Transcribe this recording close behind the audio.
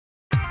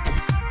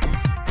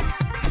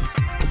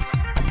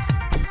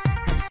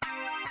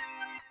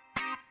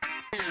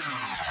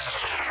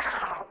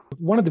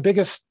One of the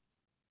biggest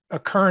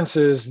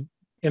occurrences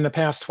in the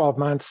past 12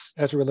 months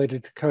as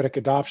related to codec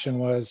adoption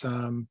was,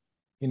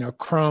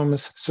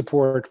 Chrome's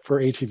support for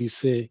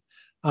HEVC.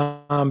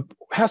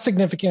 How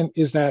significant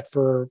is that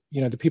for,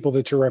 the people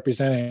that you're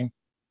representing?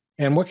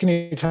 And what can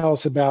you tell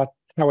us about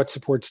how it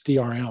supports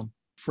DRM?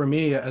 For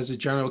me, as a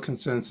general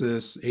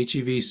consensus,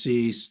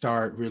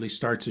 HEVC really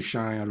start to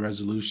shine on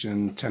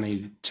resolution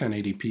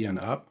 1080p and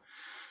up,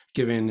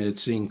 given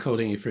its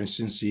encoding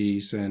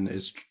efficiencies and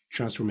its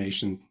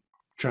transformation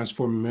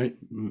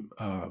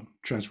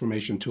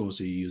tools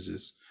it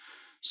uses.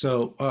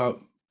 So,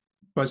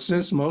 but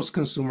since most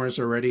consumers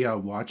already are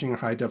watching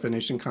high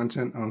definition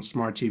content on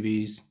smart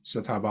TVs,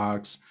 set-top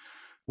box,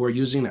 we're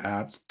using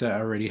apps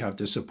that already have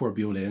this support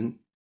built in.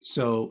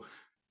 So,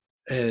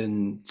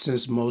 and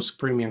since most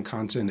premium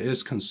content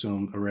is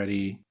consumed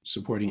already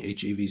supporting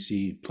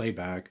HEVC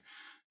playback,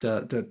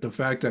 the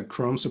fact that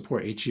Chrome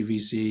support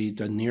HEVC,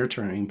 the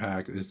near-term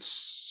impact is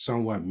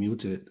somewhat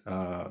muted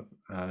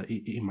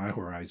in my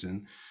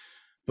horizon,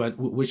 but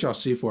we shall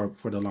see for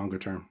the longer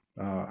term.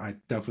 I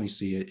definitely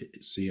see it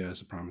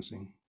as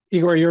promising.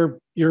 Igor,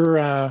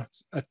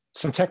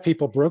 some tech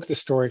people broke the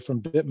story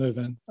from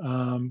BitMovin,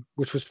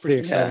 which was pretty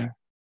exciting. Yeah.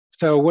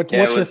 So what's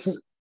Yeah, your?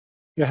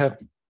 Go ahead.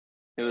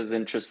 It was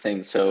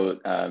interesting. So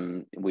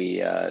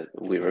we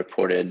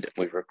reported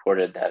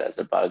that as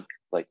a bug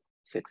like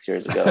 6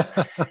 years ago,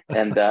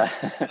 and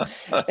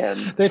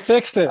they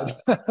fixed it.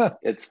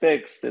 It's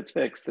fixed.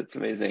 It's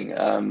amazing.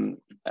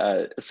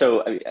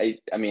 So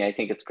I mean, I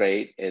think it's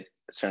great. It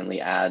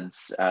certainly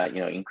adds,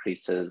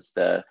 increases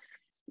the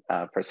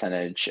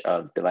percentage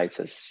of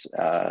devices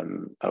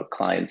or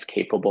clients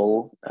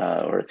capable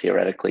or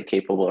theoretically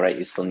capable. Right?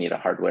 You still need a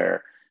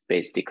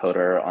hardware-based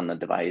decoder on the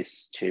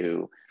device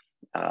to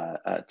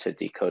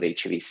decode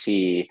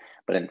HEVC,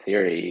 but in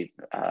theory,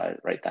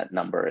 right, that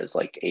number is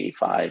like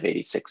 85,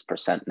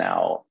 86%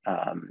 now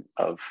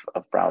of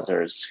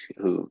browsers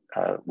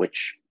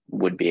which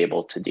would be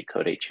able to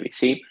decode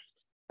HEVC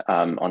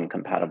on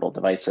compatible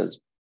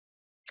devices.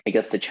 I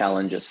guess the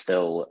challenge is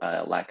still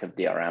lack of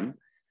DRM,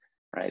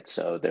 right?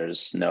 So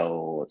there's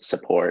no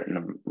support in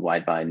a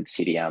wideband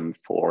CDM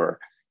for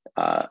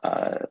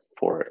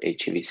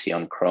HEVC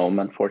on Chrome,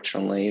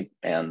 unfortunately,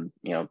 and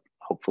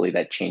hopefully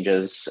that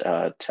changes.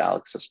 To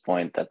Alex's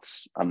point,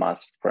 that's a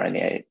must for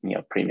any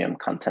premium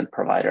content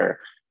provider,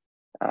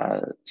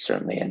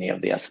 certainly any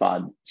of the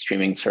SVOD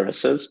streaming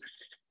services.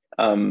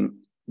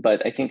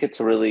 But I think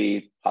it's a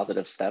really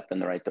positive step in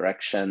the right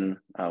direction.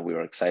 We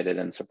were excited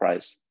and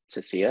surprised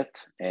to see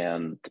it,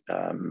 and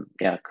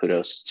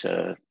kudos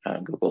to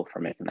Google for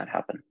making that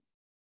happen.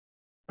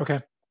 Okay,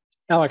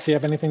 Alex, you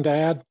have anything to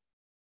add?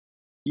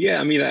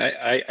 Yeah, I mean,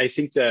 I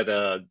think that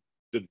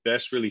the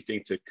best really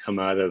thing to come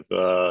out of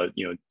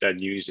that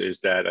news is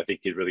that I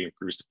think it really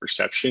improves the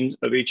perception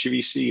of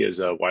HEVC as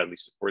a widely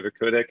supported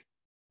codec.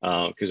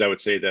 Because I would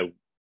say that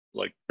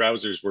like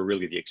browsers were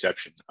really the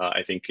exception.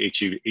 I think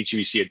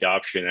HEVC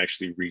adoption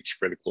actually reached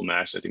critical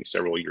mass, I think,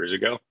 several years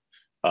ago,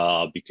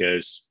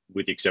 because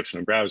with the exception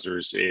of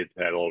browsers, it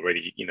had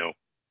already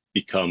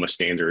become a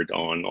standard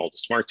on all the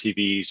smart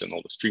TVs and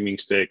all the streaming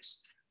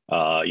sticks.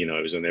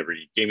 It was on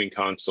every gaming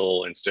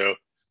console, and so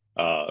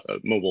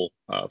mobile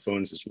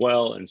phones as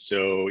well. And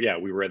so, yeah,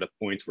 we were at a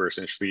point where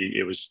essentially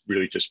it was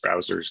really just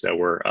browsers that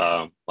were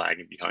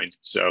lagging behind.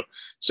 So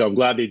I'm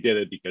glad they did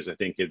it, because I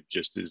think it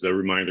just is a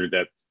reminder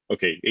that,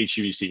 okay,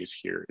 HEVC is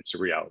here. It's a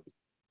reality.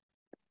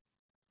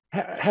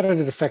 How did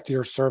it affect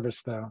your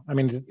service, though? I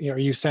mean, are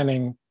you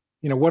sending,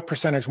 what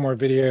percentage more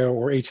video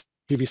or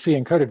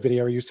HEVC encoded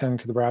video are you sending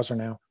to the browser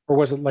now? Or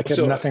was it like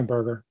a nothing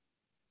burger?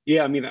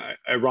 Yeah, I mean,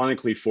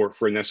 ironically, for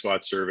an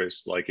SVOD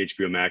service like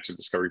HBO Max or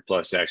Discovery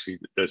Plus, actually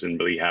doesn't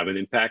really have an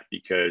impact,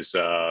 because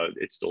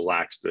it still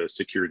lacks the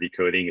secure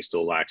decoding, it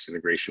still lacks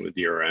integration with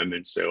DRM,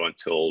 and so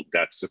until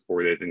that's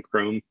supported in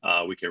Chrome,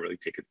 we can really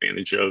take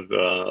advantage of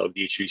the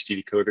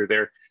HEVC decoder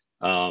there.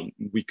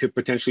 We could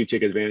potentially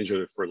take advantage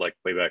of it for like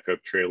playback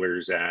of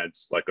trailers,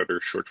 ads, like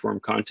other short form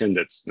content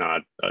that's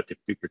not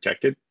typically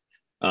protected.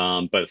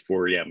 But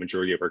for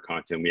majority of our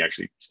content, we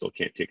actually still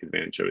can't take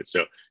advantage of it.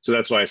 So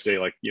that's why I say,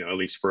 like, at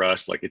least for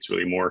us, like, it's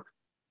really more,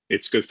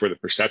 it's good for the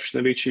perception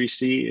of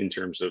HEVC in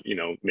terms of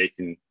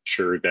making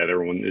sure that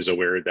everyone is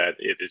aware that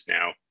it is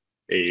now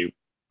a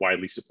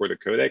widely supported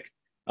codec.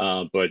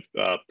 But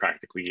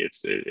practically, it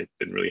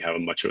didn't really have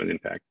much of an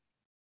impact.